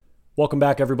Welcome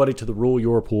back, everybody, to the Rule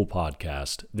Your Pool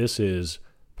podcast. This is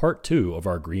part 2 of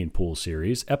our Green Pool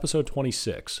series, episode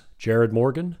 26. Jared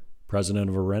Morgan, president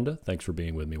of Orenda, thanks for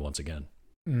being with me once again.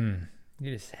 You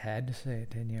just had to say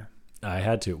it, didn't you? I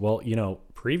had to. Well,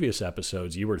 previous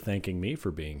episodes, you were thanking me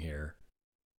for being here.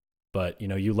 But,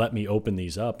 you let me open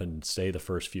these up and say the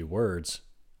first few words.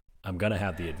 I'm going to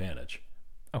have the advantage.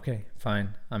 Okay,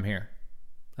 fine. I'm here.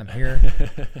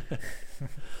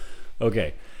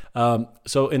 Okay.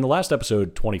 So in the last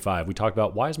episode, 25, we talked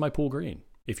about why is my pool green?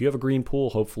 If you have a green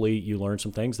pool, hopefully you learn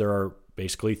some things. There are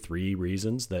basically 3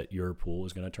 reasons that your pool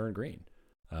is going to turn green.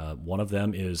 One of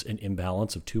them is an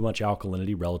imbalance of too much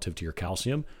alkalinity relative to your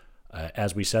calcium.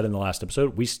 As we said in the last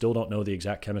episode, we still don't know the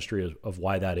exact chemistry of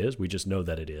why that is. We just know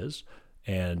that it is.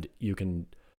 And you can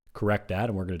correct that,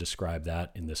 and we're going to describe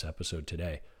that in this episode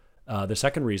today. The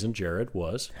second reason, Jared,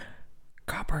 was...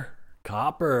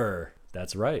 Copper.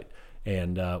 That's right.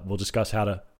 And we'll discuss how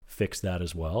to fix that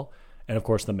as well. And of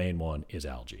course, the main one is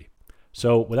algae.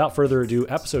 So without further ado,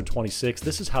 episode 26,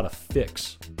 this is how to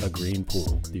fix a green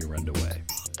pool the Orenda way.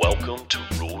 Welcome to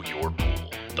Rule Your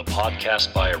Pool, the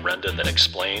podcast by Orenda that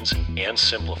explains and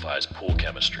simplifies pool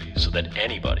chemistry so that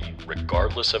anybody,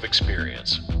 regardless of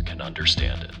experience, can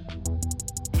understand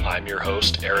it. I'm your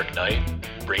host, Eric Knight,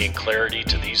 bringing clarity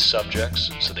to these subjects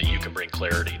so that you can bring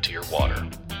clarity to your water.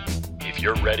 If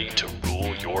you're ready to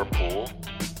rule your pool,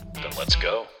 then let's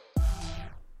go.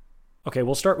 Okay,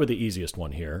 we'll start with the easiest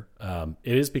one here.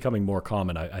 It is becoming more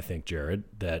common, I think, Jared,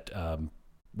 that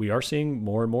we are seeing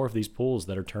more and more of these pools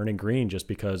that are turning green just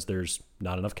because there's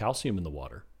not enough calcium in the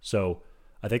water. So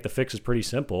I think the fix is pretty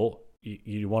simple.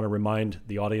 You want to remind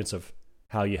the audience of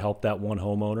how you helped that one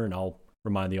homeowner, and I'll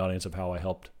remind the audience of how I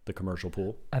helped the commercial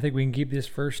pool. I think we can keep this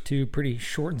first 2 pretty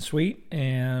short and sweet.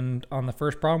 And on the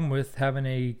first problem with having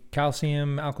a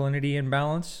calcium alkalinity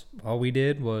imbalance, all we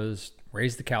did was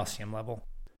raise the calcium level.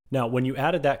 Now, when you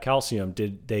added that calcium,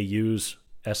 did they use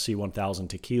SC1000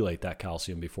 to chelate that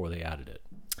calcium before they added it?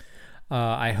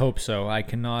 I hope so. I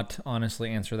cannot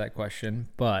honestly answer that question,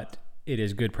 but it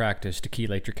is good practice to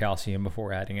chelate your calcium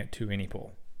before adding it to any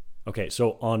pool. Okay,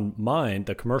 so on mine,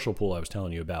 the commercial pool I was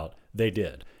telling you about, they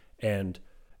did. And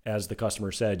as the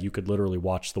customer said, you could literally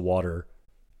watch the water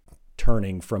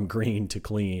turning from green to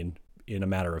clean in a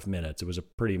matter of minutes. It was a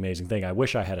pretty amazing thing. I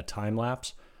wish I had a time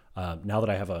lapse. Now that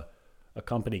I have a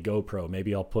company GoPro,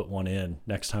 maybe I'll put one in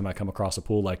next time I come across a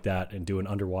pool like that and do an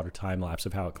underwater time lapse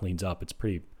of how it cleans up. It's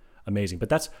pretty amazing. But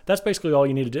that's basically all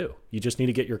you need to do. You just need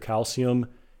to get your calcium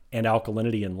and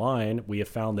alkalinity in line. We have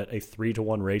found that a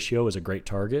 3-to-1 ratio is a great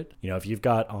target. If you've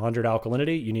got 100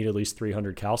 alkalinity, you need at least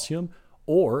 300 calcium,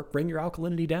 or bring your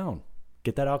alkalinity down.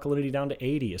 Get that alkalinity down to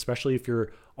 80, especially if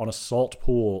you're on a salt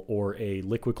pool or a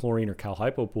liquid chlorine or cal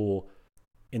hypo pool.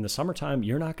 In the summertime,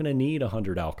 you're not going to need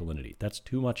 100 alkalinity. That's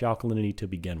too much alkalinity to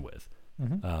begin with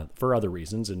for other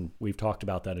reasons. And we've talked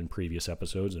about that in previous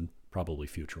episodes and probably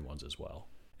future ones as well.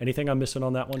 Anything I'm missing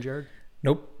on that one, Jared?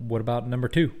 Nope. What about number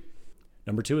 2?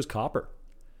 Number 2 is copper.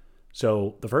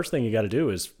 So the first thing you got to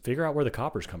do is figure out where the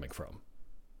copper's coming from.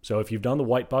 So if you've done the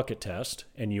white bucket test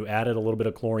and you added a little bit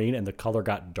of chlorine and the color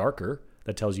got darker,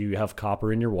 that tells you have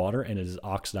copper in your water and it is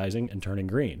oxidizing and turning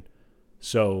green.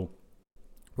 So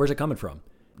where's it coming from?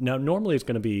 Now, normally it's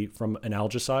going to be from an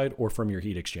algicide or from your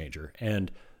heat exchanger. And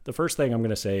the first thing I'm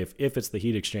going to say, if it's the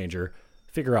heat exchanger,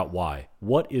 figure out why.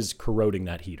 What is corroding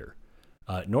that heater?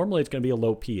 Normally it's going to be a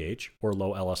low pH or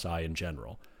low LSI in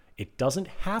general. It doesn't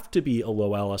have to be a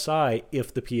low LSI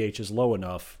if the pH is low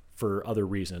enough for other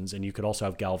reasons. And you could also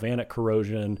have galvanic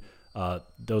corrosion.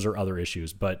 Those are other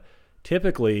issues. But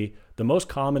typically, the most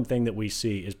common thing that we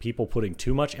see is people putting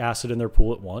too much acid in their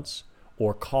pool at once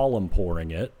or column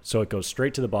pouring it. So it goes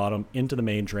straight to the bottom, into the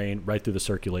main drain, right through the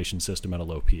circulation system at a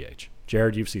low pH.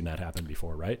 Jared, you've seen that happen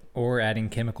before, right? Or adding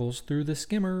chemicals through the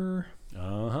skimmer.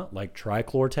 Like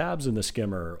trichlor tabs in the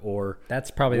skimmer, or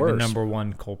that's probably worse. The number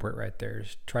one culprit right there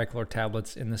is trichlor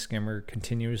tablets in the skimmer,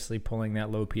 continuously pulling that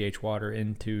low pH water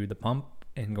into the pump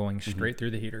and going straight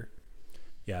through the heater.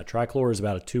 Yeah, trichlor is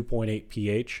about a 2.8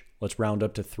 pH. Let's round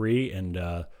up to 3, and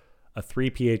a 3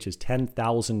 pH is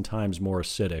 10,000 times more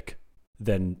acidic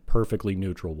than perfectly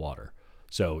neutral water.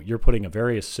 So you're putting a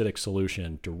very acidic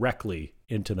solution directly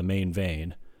into the main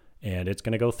vein, and it's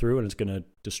going to go through and it's going to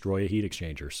destroy a heat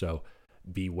exchanger. So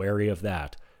be wary of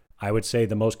that. I would say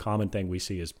the most common thing we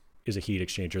see is a heat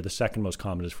exchanger. The second most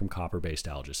common is from copper-based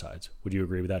algicides. Would you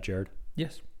agree with that, Jared?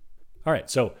 Yes. All right,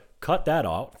 so cut that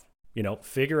off,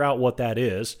 figure out what that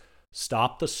is,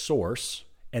 stop the source,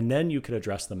 and then you can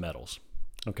address the metals.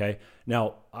 Okay.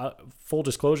 Now, full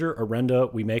disclosure,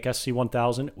 Orenda, we make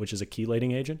SC1000, which is a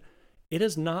chelating agent. It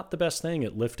is not the best thing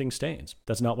at lifting stains.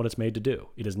 That's not what it's made to do.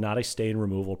 It is not a stain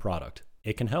removal product.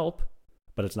 It can help,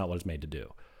 but it's not what it's made to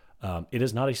do.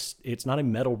 It's not a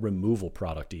metal removal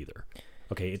product either.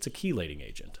 Okay, it's a chelating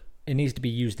agent. It needs to be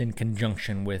used in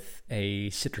conjunction with a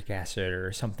citric acid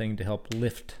or something to help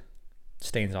lift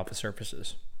stains off the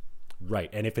surfaces. Right,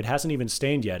 and if it hasn't even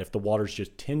stained yet, if the water's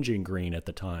just tingeing green at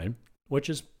the time, which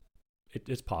is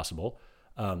it's possible,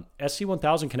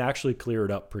 SC1000 can actually clear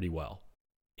it up pretty well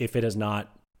if it has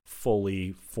not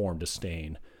fully formed a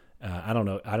stain. I don't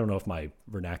know if my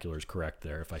vernacular is correct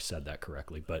there, if I said that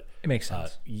correctly, but it makes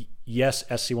sense. Yes,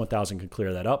 SC1000 can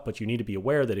clear that up, but you need to be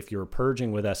aware that if you're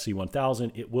purging with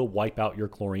SC1000, it will wipe out your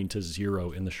chlorine to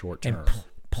zero in the short term. And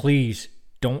please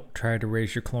don't try to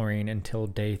raise your chlorine until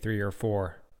day 3 or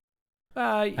 4.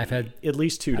 I've had at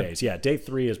least 2 days. Yeah, day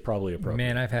 3 is probably appropriate.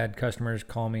 Man, I've had customers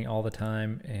call me all the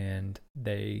time, and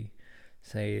they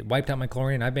say, wiped out my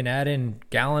chlorine. I've been adding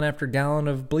gallon after gallon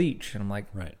of bleach. And I'm like,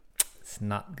 right. It's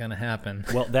not going to happen.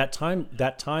 Well, that time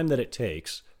that it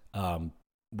takes,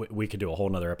 we could do a whole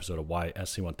nother episode of why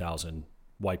SC1000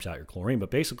 wipes out your chlorine, but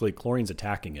basically chlorine's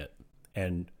attacking it,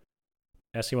 and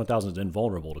SC1000 is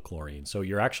invulnerable to chlorine. So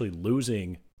you're actually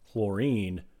losing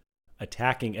chlorine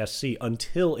attacking SC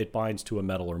until it binds to a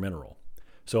metal or mineral.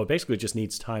 So it basically just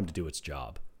needs time to do its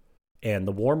job. And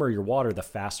the warmer your water, the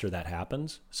faster that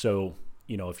happens. So,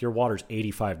 if your water's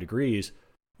 85 degrees,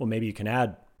 well, maybe you can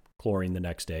add chlorine the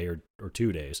next day or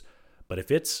 2 days. But if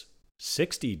it's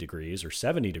 60 degrees or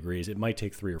 70 degrees, it might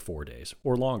take 3 or 4 days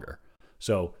or longer.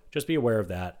 So just be aware of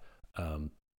that.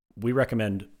 We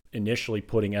recommend initially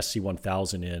putting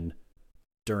SC1000 in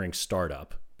during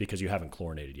startup because you haven't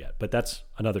chlorinated yet. But that's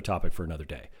another topic for another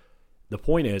day. The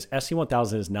point is,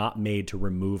 SC1000 is not made to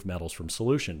remove metals from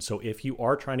solution. So if you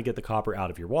are trying to get the copper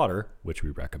out of your water, which we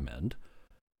recommend,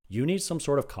 you need some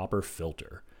sort of copper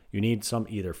filter. You need some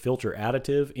either filter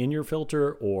additive in your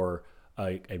filter or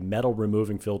a metal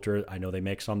removing filter. I know they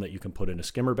make some that you can put in a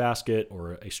skimmer basket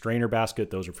or a strainer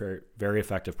basket. Those are very, very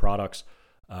effective products.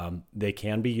 They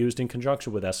can be used in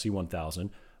conjunction with SC1000,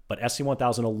 but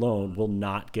SC1000 alone will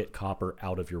not get copper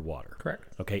out of your water.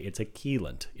 Correct. Okay, it's a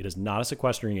chelant. It is not a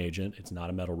sequestering agent. It's not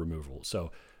a metal removal.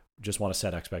 So just want to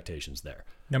set expectations there.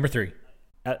 Number 3.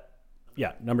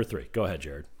 Number 3. Go ahead,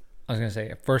 Jared. I was going to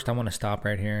say, first I want to stop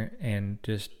right here and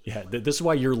just... Yeah, this is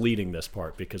why you're leading this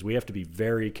part, because we have to be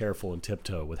very careful and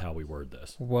tiptoe with how we word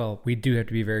this. Well, we do have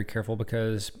to be very careful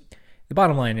because the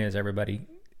bottom line is, everybody,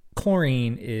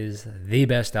 chlorine is the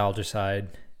best algicide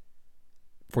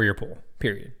for your pool,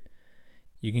 period.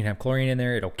 You can have chlorine in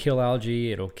there. It'll kill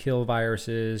algae. It'll kill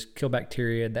viruses, kill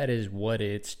bacteria. That is what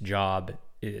its job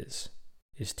is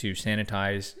to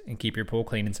sanitize and keep your pool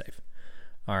clean and safe.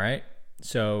 All right?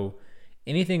 So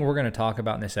anything we're going to talk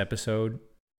about in this episode,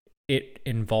 it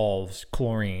involves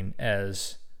chlorine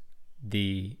as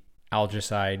the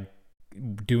algicide,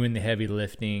 doing the heavy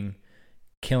lifting,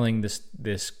 killing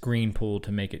this green pool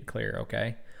to make it clear,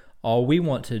 okay? All we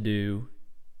want to do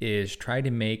is try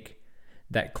to make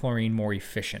that chlorine more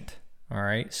efficient, all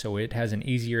right? So it has an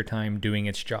easier time doing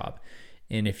its job.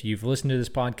 And if you've listened to this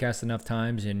podcast enough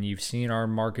times and you've seen our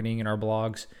marketing and our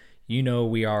blogs, you know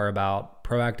we are about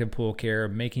proactive pool care,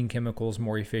 making chemicals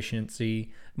more efficient,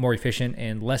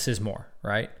 and less is more,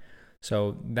 right?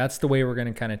 So that's the way we're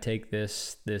going to kind of take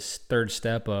this third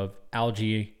step of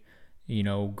algae,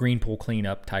 green pool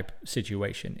cleanup type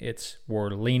situation.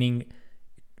 We're leaning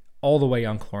all the way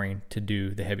on chlorine to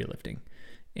do the heavy lifting.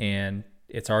 And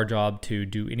it's our job to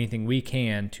do anything we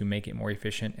can to make it more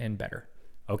efficient and better.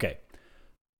 Okay.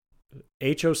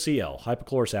 HOCl,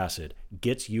 hypochlorous acid,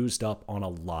 gets used up on a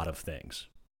lot of things.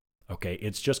 Okay,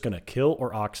 it's just going to kill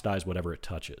or oxidize whatever it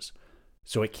touches.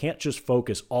 So it can't just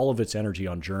focus all of its energy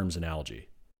on germs and algae.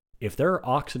 If there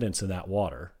are oxidants in that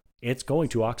water, it's going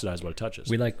to oxidize what it touches.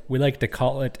 We like to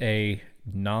call it a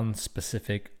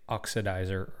non-specific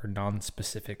oxidizer or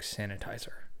non-specific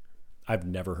sanitizer. I've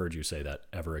never heard you say that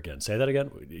ever again. Say that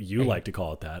again. You like to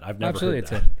call it that. I've never Absolutely, heard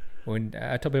that. When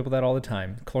I tell people that all the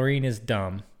time. Chlorine is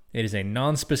dumb. It is a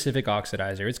non-specific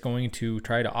oxidizer. It's going to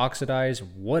try to oxidize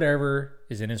whatever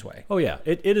is in its way. Oh yeah,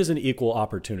 it is an equal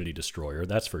opportunity destroyer.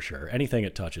 That's for sure. Anything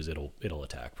it touches, it'll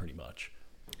attack pretty much.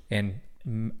 And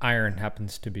iron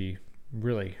happens to be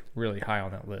really, really high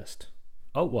on that list.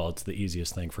 Oh well, it's the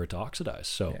easiest thing for it to oxidize.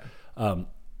 So, yeah.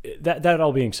 That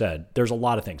all being said, there's a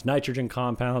lot of things. Nitrogen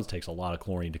compounds takes a lot of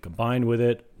chlorine to combine with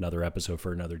it. Another episode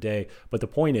for another day. But the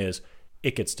point is,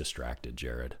 it gets distracted,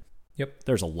 Jared. Yep.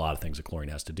 There's a lot of things that chlorine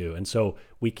has to do. And so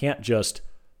we can't just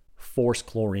force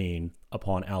chlorine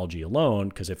upon algae alone,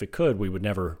 because if it could, we would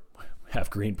never have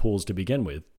green pools to begin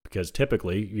with, because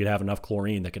typically you'd have enough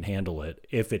chlorine that can handle it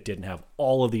if it didn't have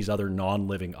all of these other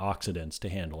non-living oxidants to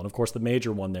handle. And of course, the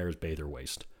major one there is bather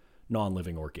waste,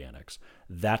 non-living organics.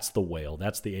 That's the whale.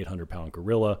 That's the 800-pound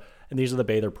gorilla. And these are the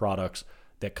bather products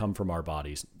that come from our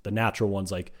bodies. The natural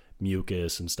ones like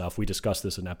mucus and stuff. We discussed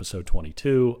this in episode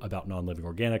 22 about non-living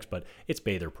organics, but it's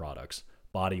bather products,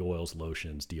 body oils,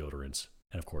 lotions, deodorants,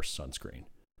 and of course, sunscreen.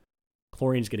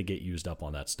 Chlorine is going to get used up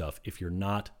on that stuff if you're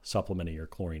not supplementing your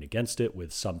chlorine against it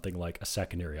with something like a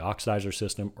secondary oxidizer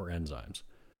system or enzymes.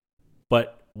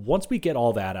 But once we get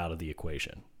all that out of the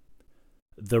equation,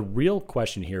 the real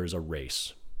question here is a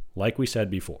race. Like we said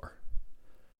before,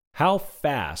 how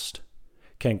fast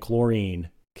can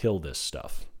chlorine kill this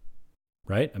stuff?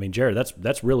 Right? I mean, Jared,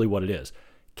 that's really what it is.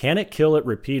 Can it kill it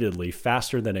repeatedly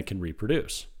faster than it can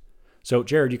reproduce? So,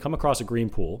 Jared, you come across a green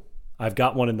pool. I've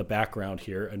got one in the background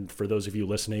here. And for those of you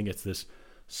listening, it's this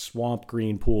swamp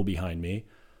green pool behind me.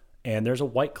 And there's a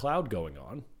white cloud going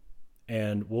on.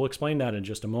 And we'll explain that in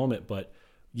just a moment. But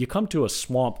you come to a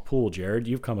swamp pool, Jared.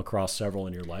 You've come across several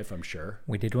in your life, I'm sure.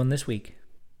 We did one this week.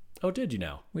 Oh, did you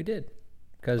now? We did.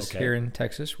 Because here in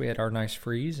Texas, we had our nice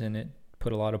freeze, and it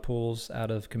put a lot of pools out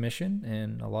of commission,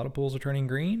 and a lot of pools are turning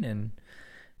green. And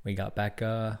we got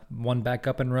one back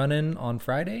up and running on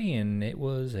Friday, and it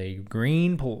was a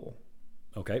green pool.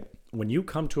 Okay. When you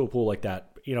come to a pool like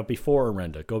that, before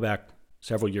Orenda, go back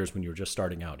several years when you were just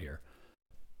starting out here,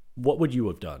 what would you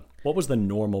have done? What was the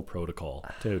normal protocol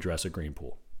to address a green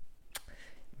pool?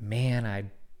 Man, I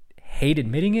hate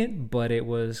admitting it, but it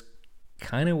was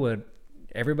kind of what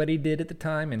everybody did at the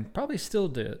time, and probably still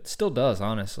does,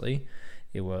 honestly.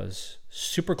 It was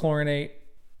superchlorinate,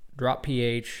 drop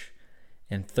pH,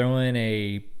 and throw in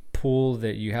a pool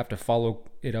that you have to follow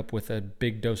it up with a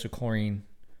big dose of chlorine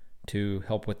to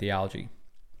help with the algae.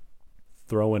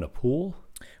 Throw in a pool?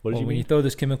 What did you mean? When you throw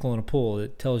this chemical in a pool,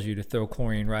 it tells you to throw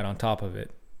chlorine right on top of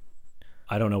it.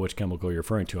 I don't know which chemical you're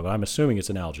referring to, but I'm assuming it's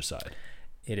an algicide.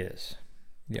 It is.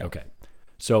 Yeah. Okay.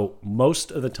 So most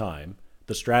of the time,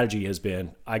 the strategy has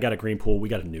been, I got a green pool, we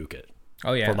got to nuke it.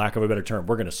 Oh, yeah. For lack of a better term.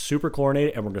 We're going to superchlorinate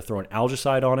it, and we're going to throw an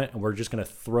algicide on it, and we're just going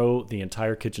to throw the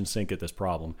entire kitchen sink at this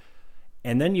problem.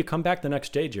 And then you come back the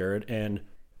next day, Jared, and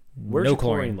where's your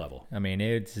chlorine level? I mean,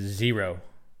 it's 0.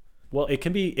 Well, it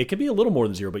can be a little more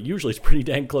than 0, but usually it's pretty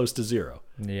dang close to 0.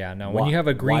 Yeah, no. When you have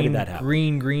a Why did that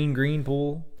happen? green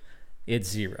pool, it's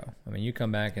 0. I mean, you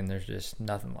come back and there's just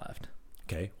nothing left.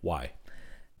 Okay, why?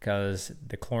 Because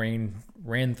the chlorine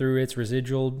ran through its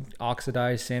residual,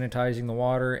 oxidized, sanitizing the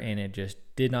water, and it just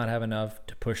did not have enough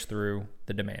to push through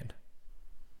the demand.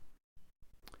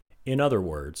 In other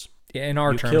words, in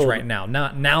our terms right now,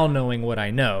 not now knowing what I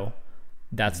know,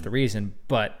 that's the reason.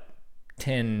 But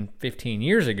 10, 15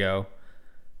 years ago,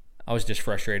 I was just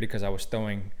frustrated because I was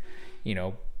throwing,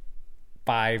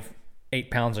 5, 8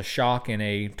 pounds of shock in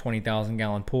a 20,000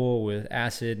 gallon pool with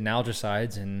acid and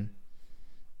algicides, and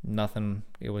nothing.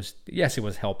 It was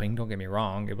helping. Don't get me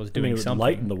wrong. It was doing something.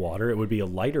 Lighten the water. It would be a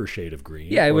lighter shade of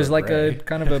green. Yeah, it was like a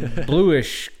kind of a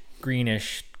bluish,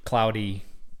 greenish, cloudy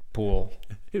pool.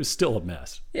 It was still a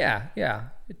mess. Yeah.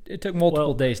 It took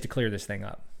multiple days to clear this thing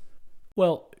up.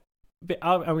 Well,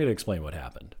 I'm going to explain what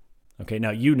happened. Okay,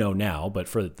 now you know now, but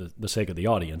for the sake of the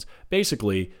audience,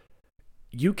 basically,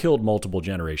 you killed multiple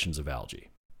generations of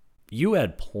algae. You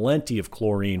had plenty of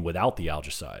chlorine without the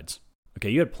algicides. Okay,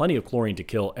 you had plenty of chlorine to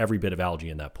kill every bit of algae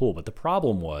in that pool, but the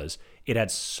problem was it had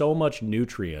so much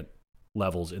nutrient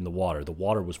levels in the water. The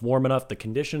water was warm enough, the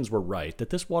conditions were right, that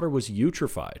this water was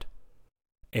eutrophied.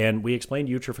 And we explained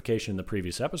eutrophication in the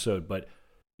previous episode, but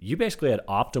you basically had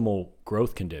optimal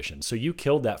growth conditions. So you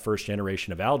killed that first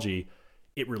generation of algae.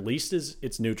 It releases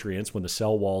its nutrients when the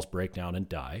cell walls break down and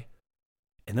die.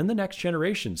 And then the next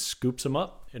generation scoops them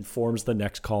up and forms the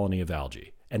next colony of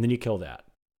algae. And then you kill that.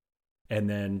 And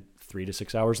then 3 to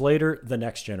 6 hours later, the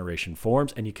next generation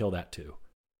forms and you kill that too.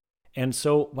 And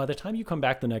so by the time you come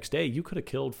back the next day, you could have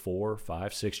killed 4,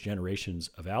 5, 6 generations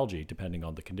of algae, depending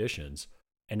on the conditions.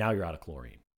 And now you're out of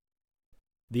chlorine.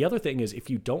 The other thing is if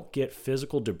you don't get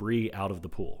physical debris out of the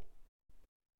pool,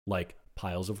 like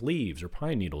piles of leaves or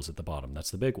pine needles at the bottom,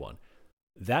 that's the big one,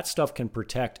 that stuff can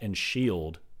protect and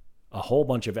shield a whole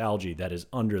bunch of algae that is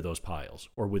under those piles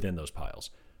or within those piles.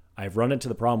 I've run into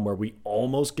the problem where we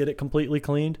almost get it completely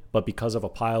cleaned, but because of a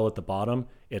pile at the bottom,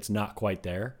 it's not quite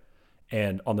there.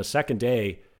 And on the second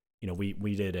day,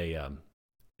 we did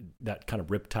that kind of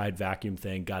riptide vacuum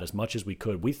thing, got as much as we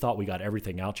could. We thought we got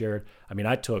everything out, Jared. I mean,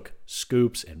 I took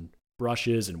scoops and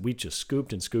brushes and we just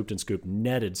scooped and scooped and scooped,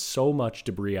 netted so much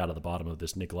debris out of the bottom of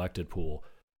this neglected pool.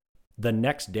 The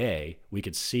next day, we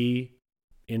could see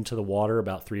into the water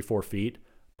about 3-4 feet,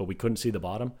 but we couldn't see the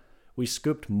bottom. We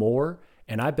scooped more,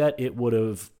 And I bet it would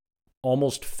have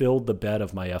almost filled the bed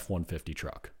of my F-150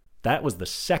 truck. That was the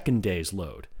second day's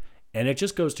load. And it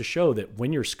just goes to show that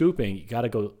when you're scooping, you got to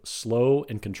go slow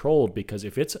and controlled, because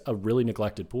if it's a really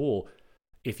neglected pool,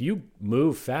 if you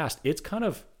move fast, it's kind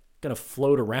of going to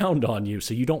float around on you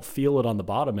so you don't feel it on the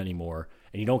bottom anymore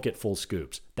and you don't get full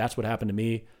scoops. That's what happened to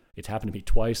me. It's happened to me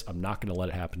twice. I'm not going to let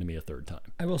it happen to me a third time.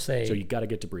 I will say, so you got to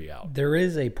get debris out. There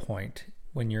is a point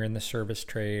when you're in the service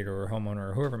trade or a homeowner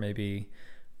or whoever it may be,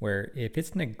 where if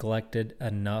it's neglected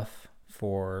enough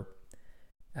for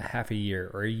a half a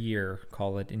year or a year,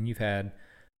 call it, and you've had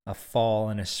a fall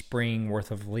and a spring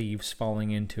worth of leaves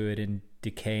falling into it and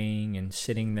decaying and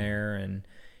sitting there, and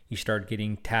you start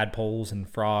getting tadpoles and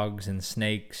frogs and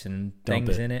snakes and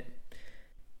things in it.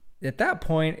 At that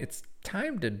point, it's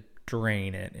time to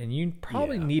drain it, and you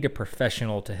probably need a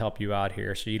professional to help you out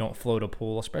here so you don't float a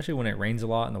pool, especially when it rains a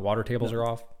lot and the water tables are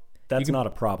off. That's not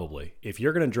a probably. If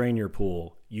you're going to drain your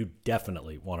pool, you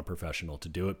definitely want a professional to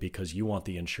do it, because you want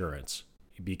the insurance.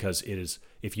 Because it is,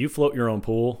 if you float your own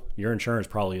pool, your insurance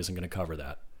probably isn't going to cover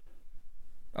that.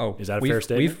 Oh, is that a fair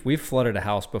statement? We've flooded a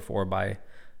house before by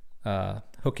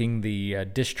hooking the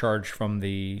discharge from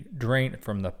the drain,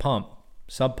 from the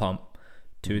sub pump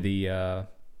to the.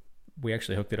 We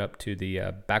actually hooked it up to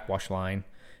the backwash line,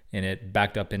 and it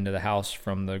backed up into the house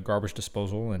from the garbage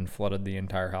disposal and flooded the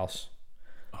entire house.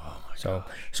 Oh my gosh.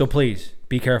 So please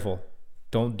be careful.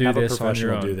 Don't do this on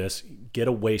your own. Have a professional do this. Get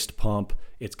a waste pump.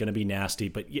 It's going to be nasty,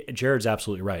 but Jared's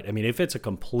absolutely right. I mean, if it's a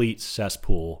complete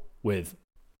cesspool with,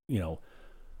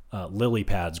 lily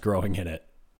pads growing in it,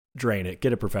 drain it.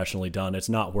 Get it professionally done. It's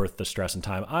not worth the stress and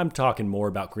time. I'm talking more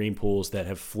about green pools that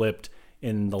have flipped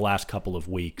in the last couple of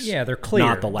weeks. Yeah, they're clear.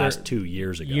 Not the last 2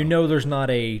 years ago. There's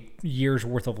not a year's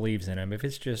worth of leaves in them. If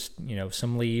it's just,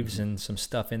 some leaves and some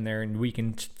stuff in there and we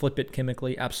can flip it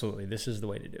chemically, absolutely. This is the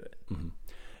way to do it. Mm-hmm.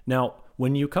 Now,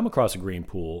 when you come across a green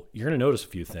pool, you're going to notice a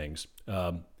few things.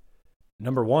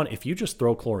 Number one, if you just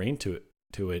throw chlorine to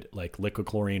it, like liquid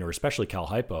chlorine or especially Cal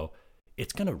Hypo,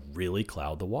 it's going to really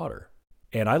cloud the water.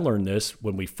 And I learned this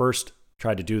when we first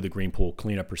tried to do the green pool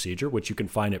cleanup procedure, which you can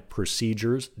find at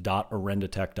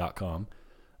procedures.arendatech.com.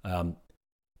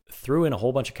 Threw in a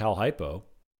whole bunch of Cal Hypo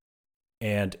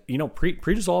and,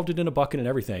 pre-dissolved it in a bucket and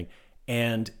everything.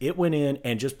 And it went in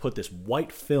and just put this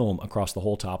white film across the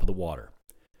whole top of the water.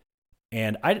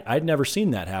 And I'd never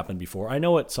seen that happen before. I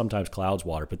know it sometimes clouds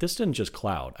water, but this didn't just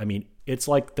cloud. I mean, it's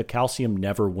like the calcium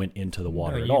never went into the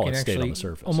water at all. It stayed on the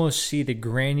surface. Almost see the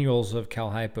granules of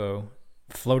Cal Hypo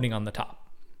floating on the top.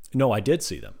 No, I did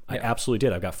see them. Yeah. I absolutely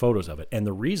did. I've got photos of it. And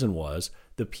the reason was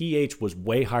the pH was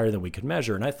way higher than we could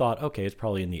measure. And I thought, okay, it's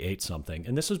probably in the 8 something.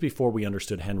 And this was before we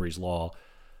understood Henry's Law,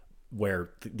 where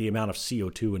the amount of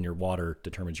CO2 in your water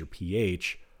determines your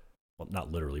pH. Well,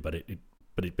 not literally, but it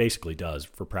basically does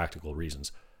for practical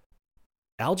reasons.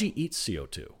 Algae eats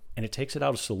CO2 and it takes it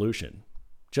out of solution,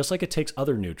 just like it takes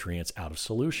other nutrients out of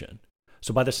solution.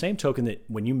 So by the same token that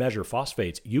when you measure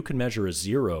phosphates, you can measure a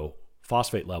 0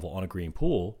 phosphate level on a green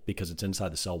pool because it's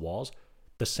inside the cell walls.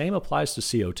 The same applies to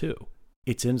CO2.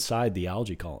 It's inside the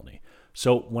algae colony.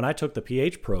 So when I took the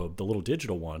pH probe, the little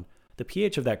digital one, the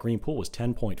pH of that green pool was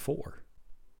 10.4.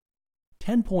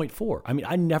 10.4. I mean,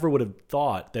 I never would have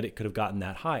thought that it could have gotten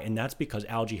that high. And that's because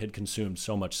algae had consumed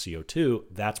so much CO2.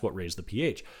 That's what raised the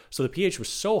pH. So the pH was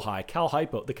so high, Cal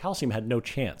Hypo, the calcium had no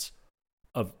chance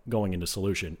of going into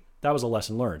solution. That was a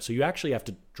lesson learned. So you actually have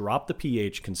to drop the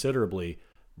pH considerably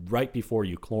right before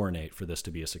you chlorinate for this to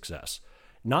be a success.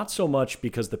 Not so much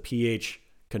because the pH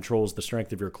controls the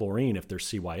strength of your chlorine if there's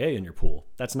CYA in your pool.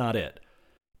 That's not it.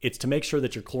 It's to make sure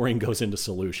that your chlorine goes into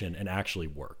solution and actually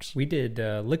works. We did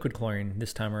liquid chlorine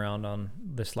this time around on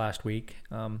this last week.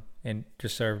 And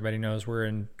just so everybody knows, we're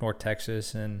in North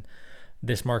Texas, and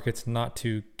this market's not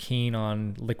too keen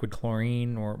on liquid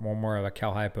chlorine or more of a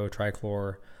Cal Hypo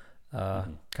trichlor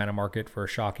kind of market for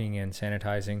shocking and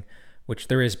sanitizing, which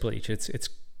there is bleach. It's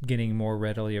getting more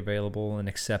readily available and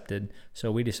accepted.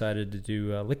 So we decided to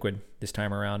do liquid this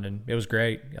time around, and it was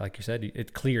great. Like you said,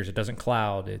 it clears. It doesn't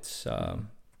cloud.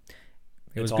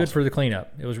 It was good for the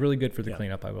cleanup. It was really good for the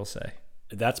cleanup, I will say.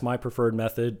 That's my preferred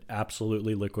method.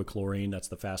 Absolutely liquid chlorine. That's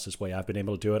the fastest way I've been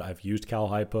able to do it. I've used Cal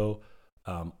Hypo.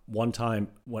 One time,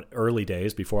 early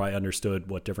days before I understood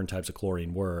what different types of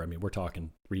chlorine were, I mean, we're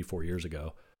talking 3-4 years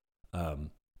ago,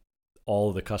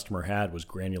 all the customer had was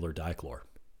granular dichlor.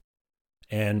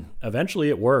 And eventually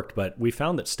it worked, but we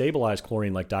found that stabilized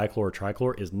chlorine like dichlor or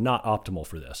trichlor is not optimal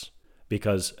for this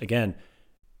because, again,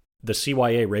 the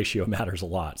CYA ratio matters a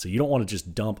lot. So you don't want to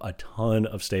just dump a ton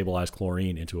of stabilized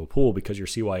chlorine into a pool because your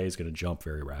CYA is going to jump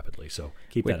very rapidly. So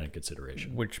keep that in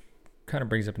consideration. Which kind of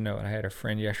brings up a note. I had a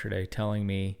friend yesterday telling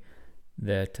me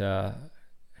that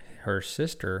her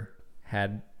sister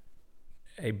had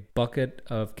a bucket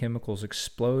of chemicals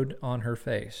explode on her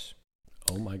face.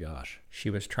 Oh my gosh. She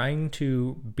was trying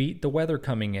to beat the weather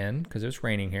coming in because it was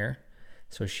raining here.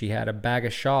 So she had a bag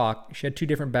of shock. She had 2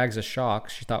 different bags of shock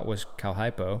she thought was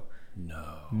Cal-Hypo.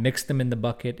 No. Mixed them in the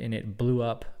bucket and it blew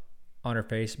up on her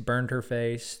face, burned her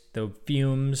face. The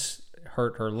fumes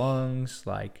hurt her lungs.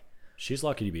 Like, she's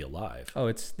lucky to be alive. oh,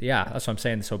 that's what I'm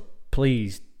saying. So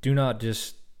please do not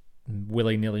just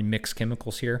willy-nilly mix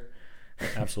chemicals here.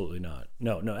 Absolutely not.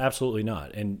 No, absolutely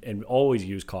not. And always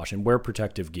use caution. Wear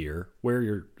protective gear. Wear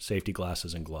your safety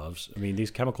glasses and gloves. I mean,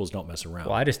 these chemicals don't mess around.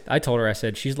 Well, I told her, I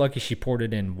said, she's lucky she poured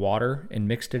it in water and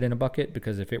mixed it in a bucket,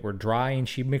 because if it were dry and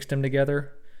she mixed them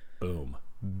together, boom.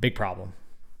 big problem.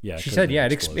 Yeah. She said,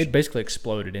 it basically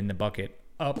exploded in the bucket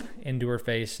up into her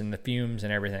face and the fumes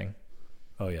and everything.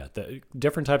 Oh yeah. The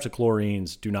different types of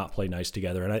chlorines do not play nice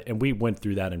together. And we went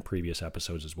through that in previous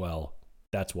episodes as well.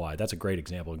 That's why. That's a great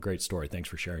example and great story. Thanks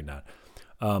for sharing that.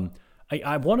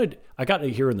 I got to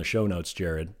hear in the show notes,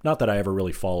 Jared, not that I ever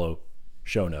really follow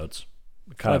show notes.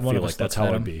 I kind of feel like that's how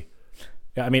it'd be.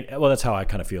 Yeah. I mean, well, that's how I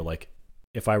kind of feel like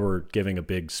if I were giving a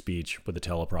big speech with a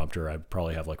teleprompter, I'd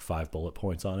probably have like 5 bullet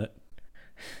points on it.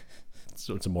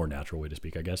 So it's a more natural way to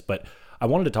speak, I guess. But I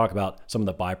wanted to talk about some of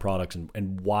the byproducts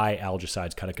and why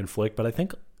algicides kind of conflict, but I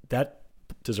think that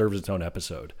deserves its own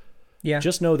episode. Yeah.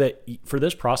 Just know that for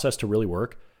this process to really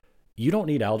work, you don't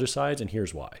need algicides, and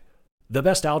here's why. The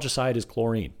best algicide is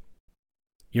chlorine.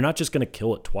 You're not just going to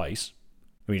kill it twice.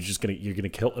 I mean, you're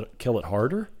going to kill it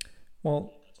harder.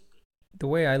 Well, the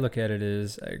way I look at it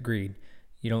is, I agreed,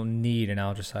 you don't need an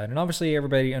algicide. And obviously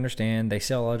everybody understand they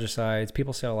sell algicides.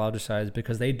 People sell algicides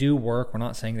because they do work. We're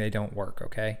not saying they don't work,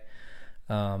 okay?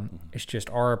 It's just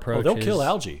our approach. They'll kill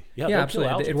algae. Yeah, absolutely.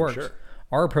 Kill algae it works. Sure.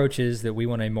 Our approach is that we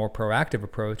want a more proactive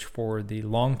approach for the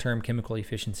long-term chemical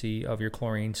efficiency of your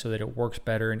chlorine so that it works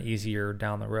better and easier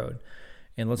down the road.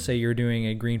 And let's say you're doing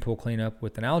a green pool cleanup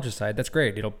with an algicide. That's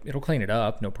great. It'll clean it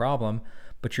up, no problem.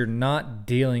 But you're not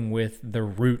dealing with the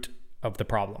root of the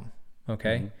problem,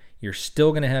 okay? Mm-hmm. You're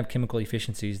still going to have chemical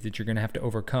efficiencies that you're going to have to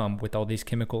overcome with all these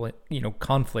chemical,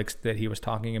 conflicts that he was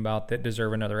talking about that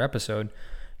deserve another episode.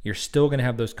 You're still going to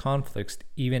have those conflicts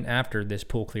even after this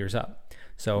pool clears up.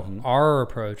 So our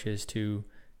approach is to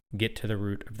get to the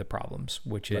root of the problems,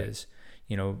 which is,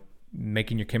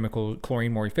 making your chemical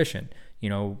chlorine more efficient,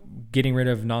 getting rid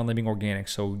of non-living organics.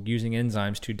 So using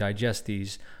enzymes to digest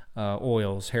these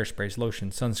oils, hairsprays,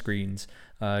 lotions, sunscreens,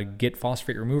 get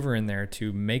phosphate remover in there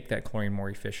to make that chlorine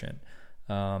more efficient.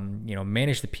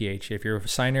 Manage the pH. If your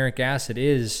cyanuric acid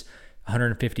is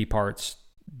 150 parts,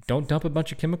 don't dump a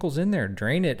bunch of chemicals in there.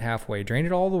 Drain it halfway. Drain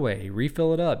it all the way.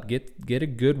 Refill it up. Get a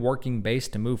good working base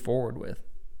to move forward with.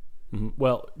 Mm-hmm.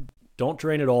 Well, don't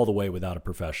drain it all the way without a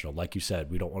professional. Like you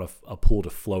said, we don't want a pool to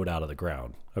float out of the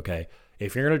ground. Okay.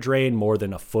 If you're going to drain more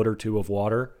than a foot or 2 of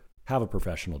water, have a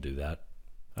professional do that.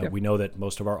 Yep. We know that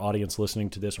most of our audience listening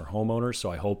to this are homeowners,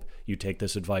 so I hope you take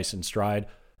this advice in stride.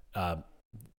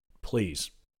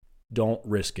 Please don't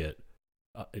risk it.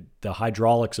 The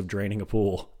hydraulics of draining a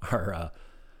pool are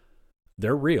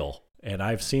they're real, and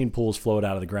I've seen pools float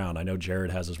out of the ground. I know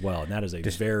Jared has as well, and that is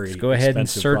just go ahead and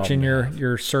search in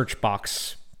your search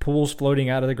box, pools floating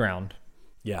out of the ground.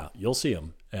 Yeah, you'll see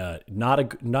them. Not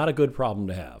a good problem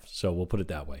to have. So we'll put it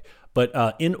that way.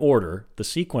 But in order, the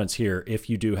sequence here, if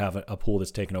you do have a pool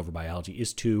that's taken over by algae,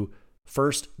 is to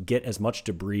first get as much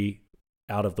debris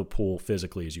out of the pool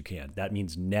physically as you can. That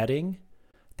means netting.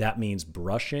 That means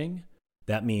brushing.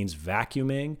 That means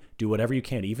vacuuming. Do whatever you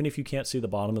can. Even if you can't see the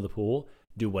bottom of the pool,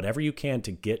 do whatever you can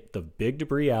to get the big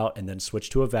debris out and then switch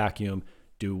to a vacuum.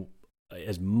 Do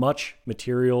as much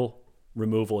material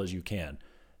removal as you can.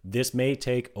 This may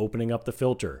take opening up the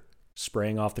filter,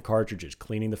 spraying off the cartridges,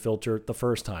 cleaning the filter the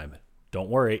first time. Don't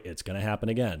worry, it's going to happen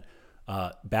again.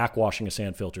 Backwashing a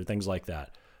sand filter, things like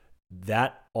that.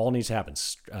 That all needs to happen.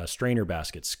 Strainer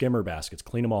baskets, skimmer baskets,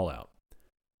 clean them all out.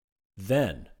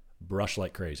 Then brush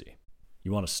like crazy.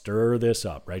 You want to stir this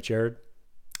up, right, Jared?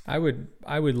 I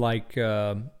would like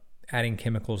adding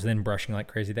chemicals, then brushing like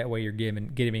crazy. That way you're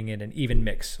giving it an even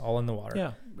mix, all in the water.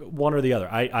 Yeah, one or the other.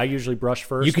 I usually brush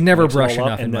first. You can never brush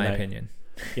enough, in my opinion.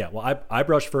 Yeah, well, I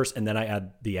brush first, and then I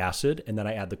add the acid, and then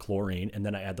I add the chlorine, and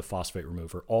then I add the phosphate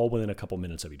remover, all within a couple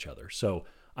minutes of each other. So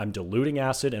I'm diluting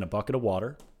acid in a bucket of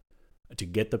water to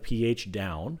get the pH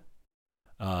down,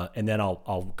 and then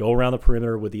I'll go around the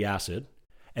perimeter with the acid,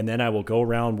 and then I will go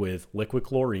around with liquid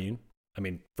chlorine. I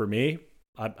mean, for me,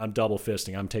 I'm double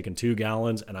fisting. I'm taking 2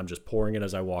 gallons, and I'm just pouring it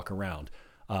as I walk around.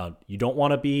 You don't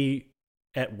want to be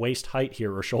at waist height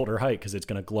here or shoulder height because it's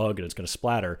going to glug and it's going to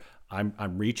splatter.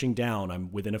 I'm reaching down.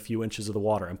 I'm within a few inches of the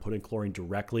water. I'm putting chlorine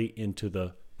directly into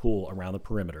the pool around the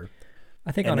perimeter.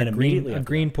 I think And on then a immediately green after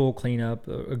green pool cleanup,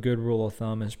 a good rule of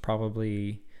thumb is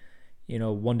probably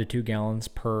 1 to 2 gallons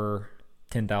per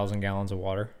 10,000 gallons of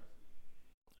water.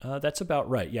 That's about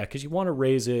right. Yeah, because you want to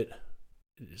raise it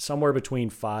somewhere between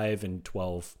 5 and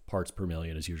 12 parts per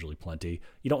million is usually plenty.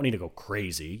 You don't need to go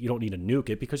crazy. You don't need to nuke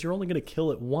it because you're only going to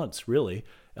kill it once, really,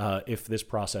 if this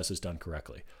process is done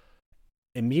correctly.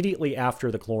 Immediately after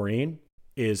the chlorine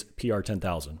is PR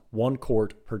 10,000, 1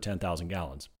 quart per 10,000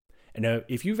 gallons. And now,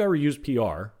 if you've ever used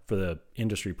PR, for the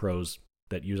industry pros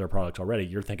that use our products already,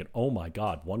 you're thinking, oh my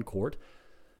God, 1 quart?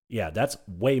 Yeah, that's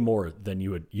way more than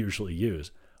you would usually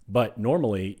use. But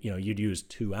normally, you'd use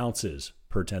 2 ounces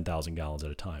per 10,000 gallons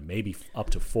at a time, maybe up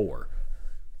to 4.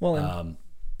 Well, and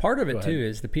part of it too ahead.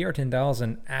 is the PR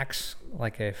 10,000 acts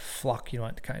like a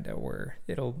flocculant kind of, where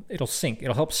it'll sink.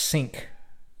 It'll help sink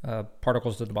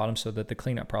particles to the bottom so that the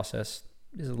cleanup process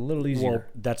is a little easier. Well,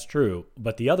 that's true.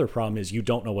 But the other problem is you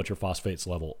don't know what your phosphates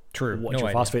level, No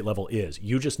idea. phosphate level is.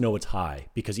 You just know it's high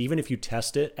because even if you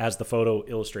test it, as the photo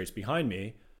illustrates behind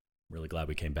me, I'm really glad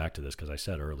we came back to this because I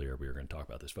said earlier we were going to talk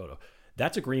about this photo.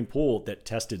 That's a green pool that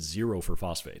tested 0 for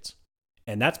phosphates.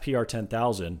 And that's PR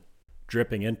 10,000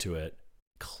 dripping into it,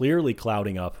 clearly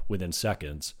clouding up within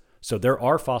seconds. So there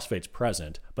are phosphates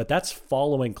present, but that's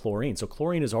following chlorine. So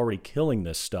chlorine is already killing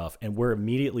this stuff, and we're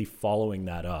immediately following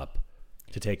that up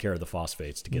to take care of the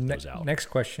phosphates to get those out. Next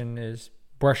question is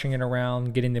brushing it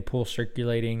around, getting the pool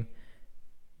circulating.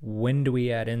 When do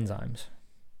we add enzymes?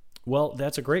 Well,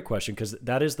 that's a great question because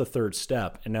that is the third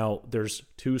step. And now there's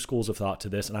 2 schools of thought to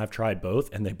this, and I've tried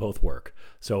both, and they both work.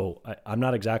 So I'm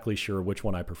not exactly sure which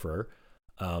one I prefer.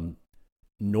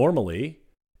 Normally,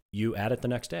 you add it the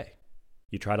next day.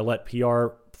 You try to let PR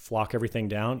flock everything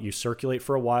down. You circulate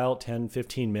for a while, 10,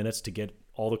 15 minutes to get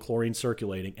all the chlorine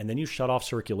circulating, and then you shut off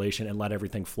circulation and let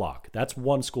everything flock. That's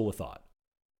one school of thought.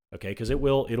 Okay, because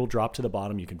it'll drop to the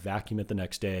bottom. You can vacuum it the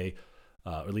next day,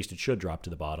 or at least it should drop to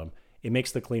the bottom. It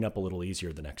makes the cleanup a little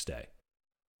easier the next day.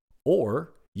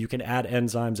 Or you can add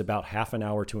enzymes about half an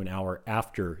hour to an hour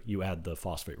after you add the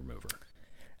phosphate remover.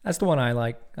 That's the one I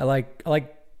like. I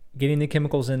like getting the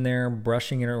chemicals in there,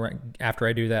 brushing it around. After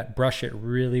I do that, brush it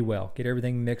really well. Get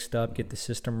everything mixed up, get the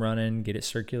system running, get it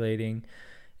circulating.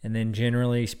 And then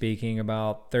generally speaking,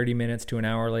 about 30 minutes to an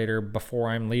hour later, before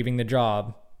I'm leaving the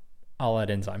job, I'll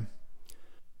add enzyme.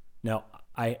 Now,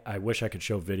 I wish I could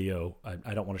show video.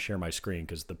 I don't want to share my screen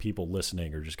because the people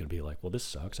listening are just going to be like, well, this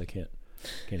sucks. I can't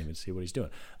even see what he's doing.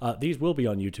 These will be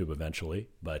on YouTube eventually,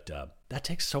 but that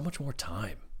takes so much more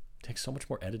time. It takes so much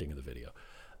more editing of the video.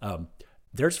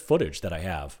 There's footage that I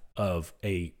have of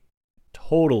a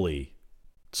totally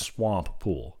swamp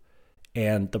pool.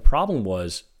 And the problem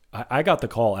was I got the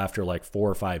call after like 4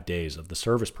 or 5 days of the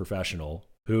service professional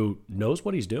who knows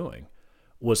what he's doing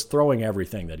was throwing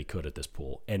everything that he could at this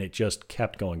pool. And it just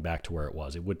kept going back to where it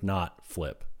was. It would not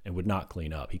flip. It would not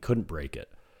clean up. He couldn't break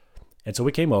it. And so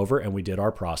we came over and we did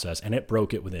our process, and it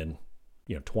broke it within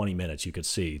 20 minutes. You could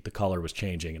see the color was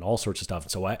changing and all sorts of stuff.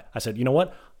 And so I said, you know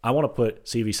what? I want to put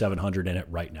CV700 in it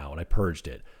right now. And I purged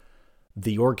it.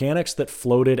 The organics that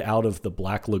floated out of the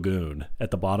black lagoon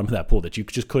at the bottom of that pool that you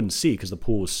just couldn't see because the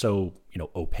pool was so,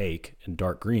 opaque and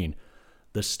dark green,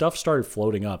 the stuff started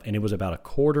floating up, and it was about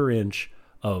 1/4 inch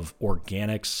of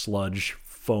organic sludge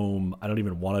foam. I don't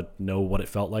even want to know what it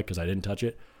felt like because I didn't touch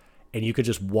it. And you could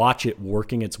just watch it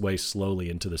working its way slowly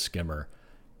into the skimmer.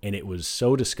 And it was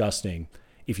so disgusting.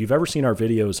 If you've ever seen our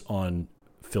videos on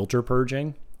filter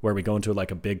purging, where we go into like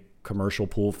a big commercial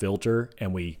pool filter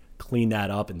and we clean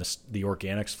that up and the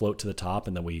organics float to the top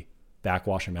and then we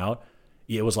backwash them out,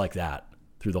 it was like that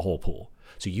through the whole pool.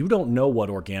 So you don't know what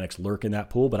organics lurk in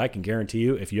that pool, but I can guarantee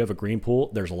you if you have a green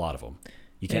pool, there's a lot of them.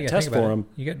 You can't test for them.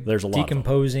 You get there's a lot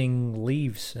decomposing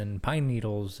leaves and pine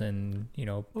needles and,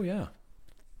 oh yeah,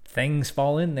 things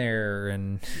fall in there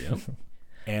and yep.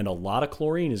 And a lot of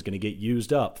chlorine is going to get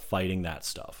used up fighting that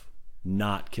stuff,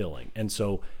 not killing. And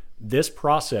so this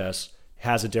process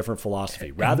has a different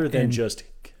philosophy rather than just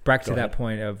back to that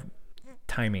point of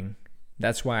timing.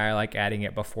 That's why I like adding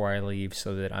it before I leave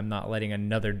so that I'm not letting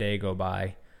another day go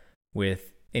by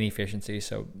with inefficiency.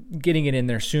 So getting it in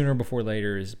there sooner before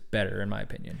later is better in my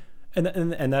opinion.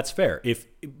 And that's fair.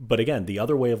 But again, the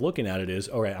other way of looking at it is,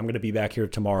 all right, I'm going to be back here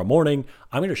tomorrow morning.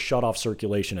 I'm going to shut off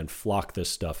circulation and flock this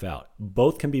stuff out.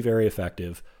 Both can be very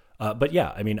effective. But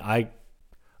yeah, I mean,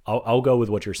 I'll go with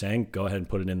what you're saying. Go ahead and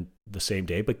put it in the same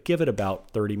day, but give it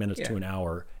about 30 minutes to an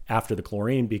hour after the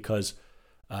chlorine because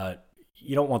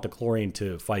you don't want the chlorine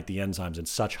to fight the enzymes in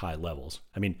such high levels.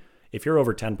 I mean, If you're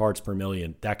over 10 parts per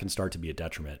million, that can start to be a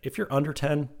detriment. If you're under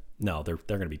 10, no, they're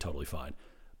going to be totally fine.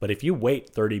 But if you wait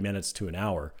 30 minutes to an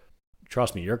hour,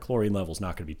 trust me, your chlorine level is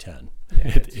not going to be 10.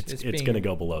 Yeah, it's going to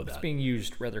go below that. It's being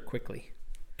used rather quickly.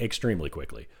 Extremely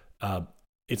quickly.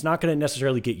 It's not going to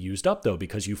necessarily get used up, though,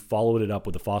 because you followed it up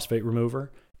with a phosphate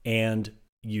remover and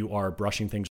you are brushing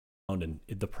things around, and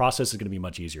the process is going to be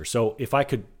much easier. So if I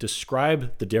could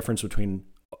describe the difference between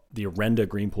the Orenda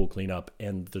green pool cleanup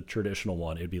and the traditional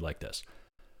one, it'd be like this.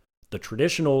 The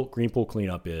traditional green pool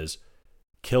cleanup is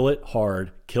kill it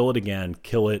hard, kill it again,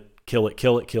 kill it, kill it,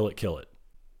 kill it, kill it, kill it,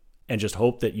 and just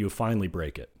hope that you finally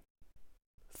break it.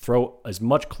 Throw as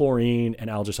much chlorine and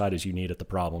algicide as you need at the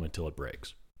problem until it breaks.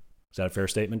 Is that a fair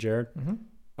statement, Jared? Mm-hmm.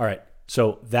 All right.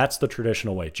 So that's the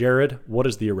traditional way. Jared, what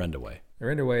is the Orenda way? The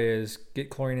Orenda way is get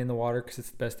chlorine in the water because it's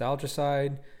the best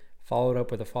algicide. Follow it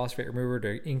up with a phosphate remover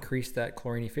to increase that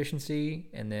chlorine efficiency.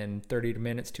 And then 30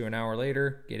 minutes to an hour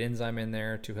later, get enzyme in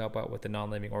there to help out with the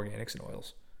non-living organics and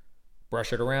oils.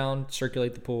 Brush it around,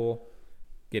 circulate the pool,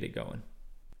 get it going.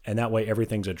 And that way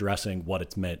everything's addressing what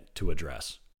it's meant to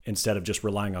address instead of just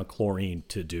relying on chlorine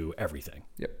to do everything.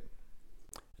 Yep.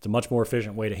 It's a much more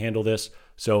efficient way to handle this.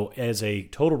 So as a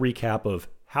total recap of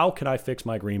how can I fix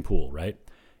my green pool, right?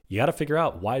 You got to figure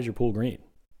out, why is your pool green?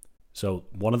 So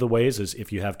one of the ways is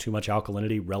if you have too much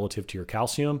alkalinity relative to your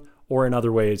calcium, or in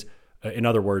other words,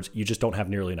 you just don't have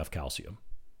nearly enough calcium.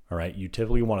 All right. You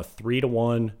typically want a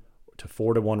 3-to-1 to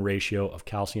 4-to-1 ratio of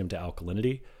calcium to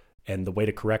alkalinity. And the way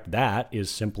to correct that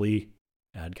is simply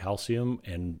add calcium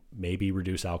and maybe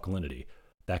reduce alkalinity.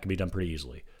 That can be done pretty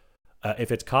easily.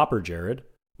 If it's copper, Jared,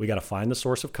 we got to find the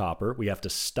source of copper. We have to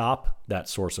stop that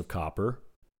source of copper.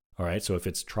 All right. So if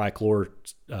it's trichlor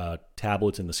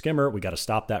tablets in the skimmer, we got to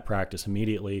stop that practice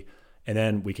immediately. And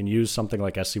then we can use something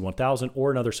like SC1000 or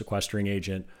another sequestering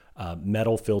agent,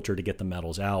 metal filter to get the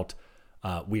metals out.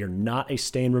 We are not a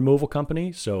stain removal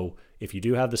company. So if you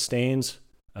do have the stains,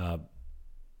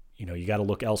 you got to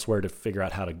look elsewhere to figure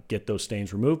out how to get those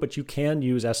stains removed, but you can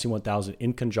use SC1000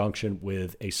 in conjunction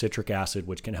with a citric acid,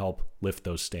 which can help lift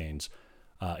those stains.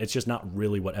 It's just not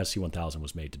really what SC1000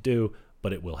 was made to do,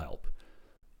 but it will help.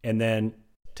 And then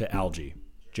to algae.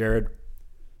 Jared,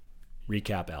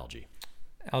 recap algae.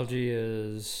 Algae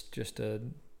is just a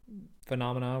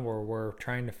phenomenon where we're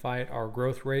trying to fight our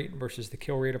growth rate versus the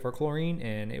kill rate of our chlorine,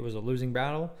 and it was a losing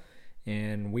battle,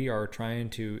 and we are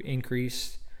trying to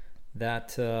increase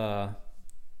that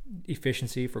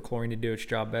efficiency for chlorine to do its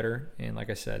job better. And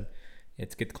like I said,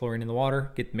 it's get the chlorine in the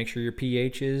water, make sure your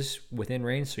pH is within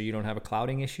range so you don't have a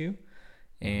clouding issue,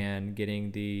 and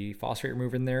getting the phosphate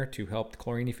remover in there to help the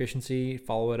chlorine efficiency,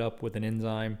 follow it up with an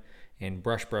enzyme, and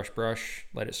brush,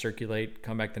 let it circulate,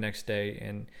 come back the next day.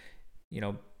 And,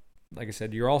 like I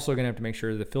said, you're also going to have to make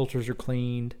sure the filters are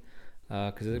cleaned,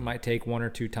 because it might take 1 or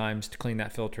 2 times to clean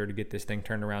that filter to get this thing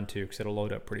turned around too, because it'll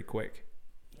load up pretty quick.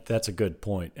 That's a good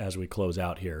point as we close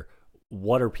out here.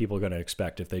 What are people going to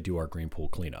expect if they do our green pool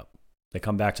cleanup? They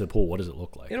come back to the pool, what does it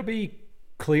look like? It'll be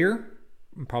clear,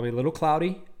 probably a little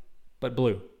cloudy, but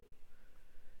blue.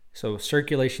 So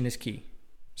circulation is key.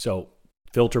 So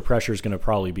filter pressure is going to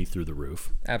probably be through the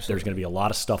roof. Absolutely. There's going to be a lot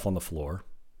of stuff on the floor.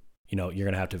 You're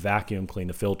going to have to vacuum, clean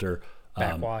the filter.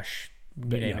 Backwash,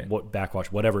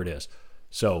 backwash, whatever it is.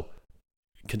 So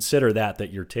consider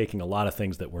that you're taking a lot of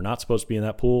things that were not supposed to be in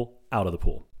that pool out of the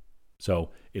pool.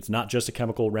 So it's not just a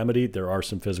chemical remedy. There are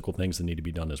some physical things that need to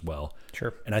be done as well.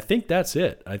 Sure. And I think that's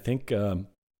it. I think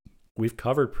we've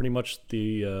covered pretty much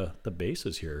the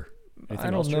bases here. Anything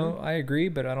I don't know. Jared? I agree,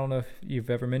 but I don't know if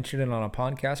you've ever mentioned it on a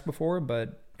podcast before,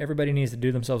 but everybody needs to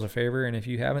do themselves a favor. And if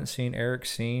you haven't seen Eric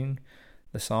sing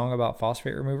the song about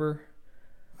phosphate remover,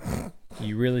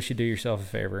 you really should do yourself a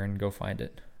favor and go find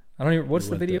it. I don't even, what's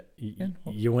the video?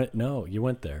 You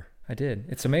went there. I did.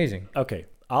 It's amazing. Okay.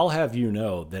 I'll have you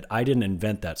know that I didn't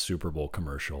invent that Super Bowl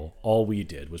commercial. All we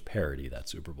did was parody that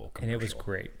Super Bowl commercial. And it was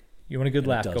great. You want a good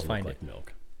laugh, go find it.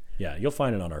 Milk. Yeah, you'll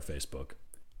find it on our Facebook.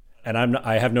 And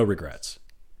I have no regrets.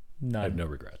 None. I have no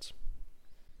regrets.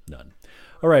 None.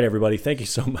 All right, everybody. Thank you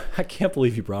so much. I can't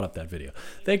believe you brought up that video.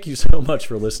 Thank you so much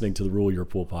for listening to the Rule Your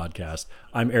Pool podcast.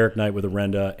 I'm Eric Knight with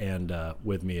Orenda, and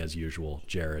with me, as usual,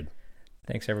 Jared.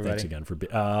 Thanks, everybody. Thanks again for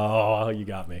you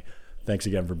got me. Thanks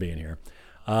again for being here.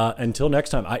 Until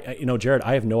next time, Jared,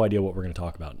 I have no idea what we're going to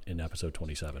talk about in episode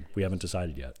 27. We haven't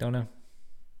decided yet. Don't know.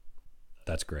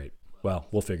 That's great. Well,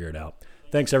 we'll figure it out.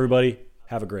 Thanks, everybody.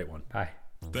 Have a great one. Bye.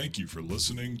 Thank you for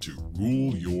listening to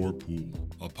Rule Your Pool,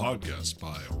 a podcast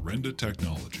by Orenda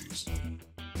Technologies.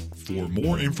 For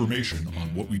more information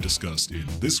on what we discussed in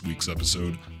this week's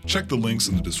episode, check the links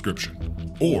in the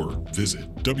description or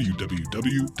visit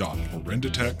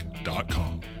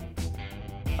www.orendatech.com.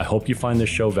 I hope you find this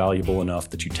show valuable enough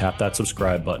that you tap that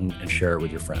subscribe button and share it with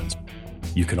your friends.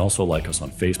 You can also like us on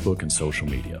Facebook and social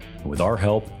media. And with our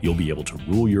help, you'll be able to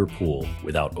rule your pool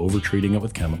without over-treating it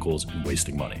with chemicals and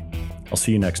wasting money. I'll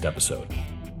see you next episode.